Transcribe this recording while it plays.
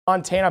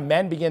Montana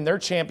men begin their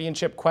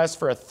championship quest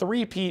for a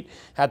three-peat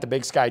at the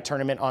Big Sky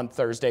tournament on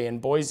Thursday in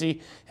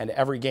Boise. And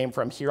every game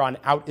from here on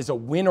out is a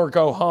win or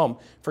go home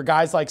for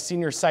guys like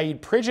senior Sayeed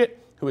Pridgett,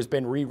 who has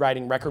been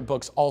rewriting record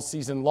books all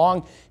season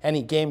long.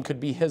 Any game could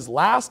be his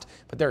last,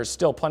 but there is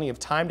still plenty of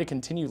time to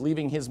continue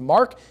leaving his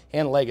mark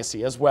and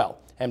legacy as well.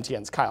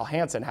 MTN's Kyle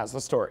Hansen has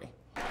the story.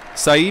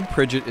 Sayeed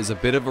Pridgett is a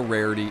bit of a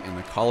rarity in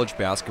the college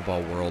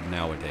basketball world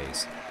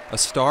nowadays. A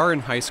star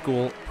in high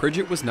school,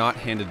 Pridgett was not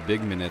handed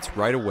big minutes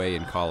right away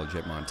in college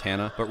at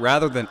Montana, but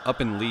rather than up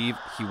and leave,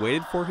 he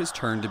waited for his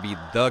turn to be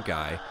the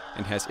guy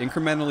and has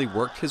incrementally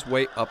worked his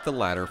way up the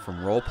ladder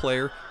from role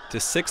player to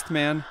sixth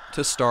man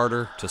to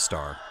starter to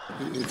star.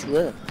 It's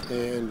rare,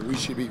 and we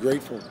should be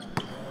grateful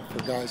for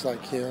guys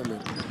like him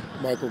and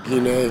Michael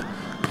Guinea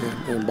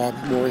and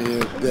Bobby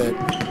Moorhead that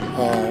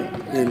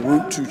en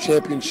route to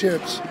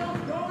championships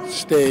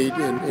stayed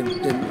and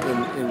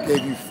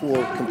gave you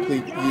 4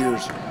 complete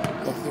years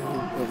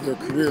of their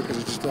career, because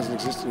it just doesn't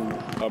exist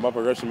anymore. My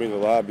progression means a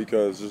lot,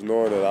 because just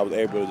knowing that I was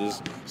able to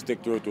just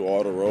stick through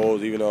all the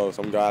roles, even though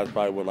some guys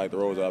probably wouldn't like the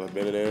roles that I've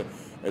been in,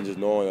 and just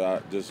knowing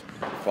that I just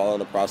following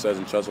the process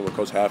and trusting what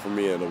coach had for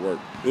me and the work.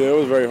 Yeah, it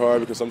was very hard,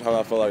 because sometimes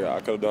I felt like I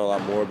could have done a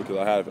lot more, because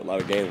I had a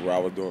lot of games where I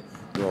was doing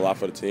a lot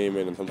for the team,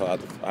 and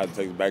sometimes I had to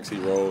take the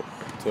backseat role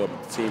to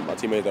my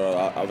teammates that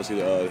are obviously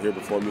here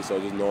before me. So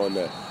just knowing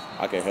that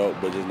I can help,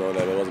 but just knowing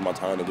that it wasn't my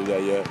time to do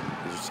that yet,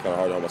 it's just kind of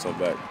hard to hold myself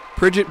back.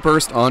 Pridgett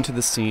burst onto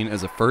the scene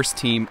as a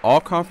first-team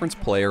all-conference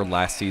player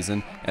last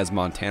season as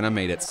Montana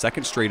made its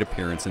second straight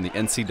appearance in the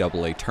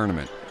NCAA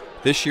tournament.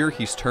 This year,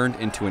 he's turned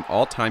into an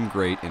all-time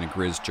great in a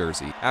Grizz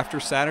jersey.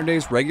 After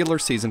Saturday's regular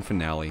season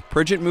finale,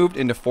 Pridgett moved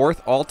into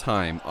 4th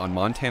all-time on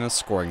Montana's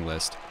scoring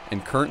list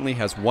and currently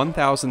has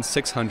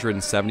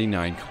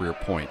 1,679 career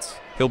points.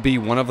 He'll be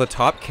one of the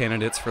top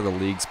candidates for the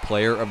league's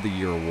Player of the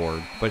Year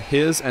award, but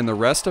his and the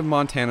rest of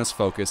Montana's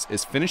focus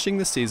is finishing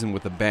the season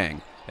with a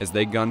bang as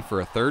they gun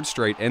for a 3rd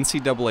straight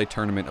NCAA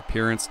tournament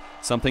appearance,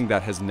 something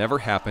that has never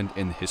happened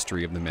in the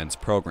history of the men's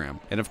program.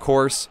 And of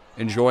course,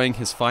 enjoying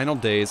his final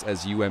days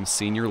as UM's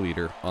senior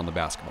leader on the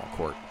basketball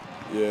court.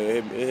 Yeah,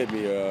 it hit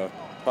me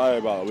probably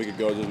about a week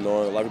ago, just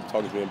knowing, a lot of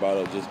people talking to me about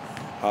it, just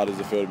how does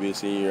it feel to be a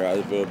senior, how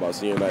does it feel about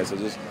senior night. So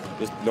just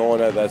knowing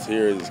that that's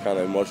here is kind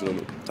of emotional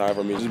time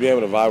for me. Just being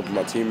able to vibe with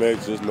my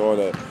teammates, just knowing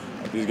that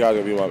these guys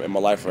are going to be in my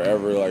life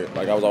forever.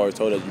 Like I was always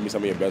told that you meet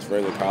some of your best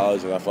friends in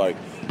college, and I feel like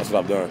that's what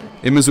I've done.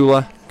 In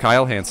Missoula,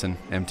 Kyle Hansen,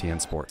 MTN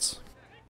Sports.